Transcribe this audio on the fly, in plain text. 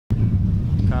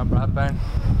Grant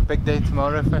Bradburn. Big day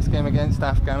tomorrow, first game against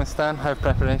Afghanistan. How have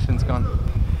preparations gone?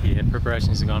 Yeah,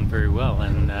 preparations have gone very well,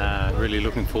 and really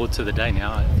looking forward to the day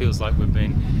now. It feels like we've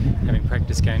been having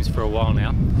practice games for a while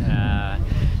now.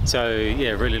 So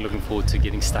yeah, really looking forward to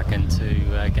getting stuck into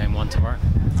game one tomorrow.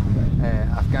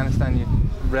 Afghanistan, you're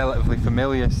relatively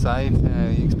familiar side.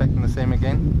 Are you expecting the same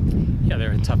again? Yeah,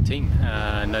 they're a tough team,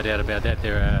 no doubt about that.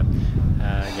 They're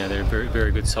a very,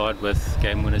 very good side with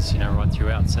game winners, right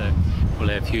throughout. So we'll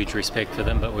have huge respect for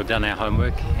them. But we've done our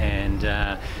homework, and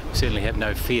we certainly have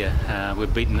no fear.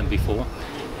 We've beaten them before,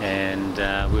 and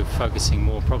we're focusing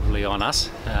more probably on us.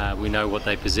 We know what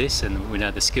they possess, and we know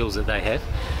the skills that they have.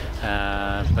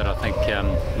 But I think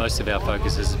most of our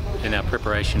focus in our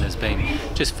preparation has been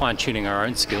just fine-tuning our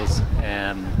own skills.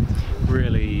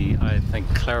 Really, I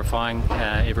think clarifying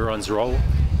everyone's role,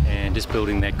 and just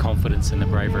building that confidence and the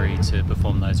bravery to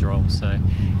perform those roles. So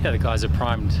yeah, the guys are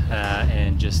primed,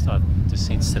 and I've just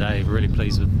sensed today, really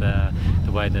pleased with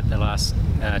the way that the last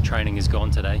training has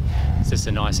gone today. It's just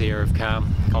a nice air of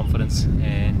calm, confidence,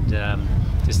 and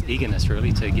just eagerness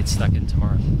really to get stuck in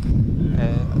tomorrow.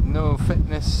 No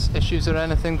fitness issues or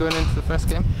anything going into the first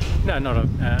game? No, not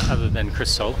other than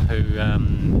Chris Sol, who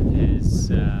is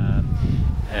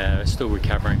still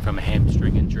recovering from a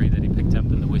hamstring injury that he picked up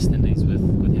in the West Indies with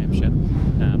Hampshire,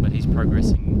 but he's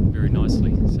progressing very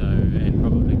nicely, and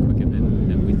probably quicker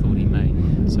than we thought he may.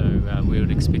 So we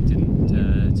would expect him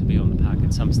to be on the park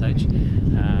at some stage,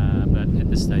 but at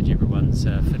this stage everyone's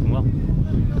fit and well.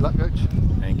 Good luck, coach.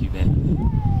 Thank you,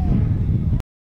 Ben.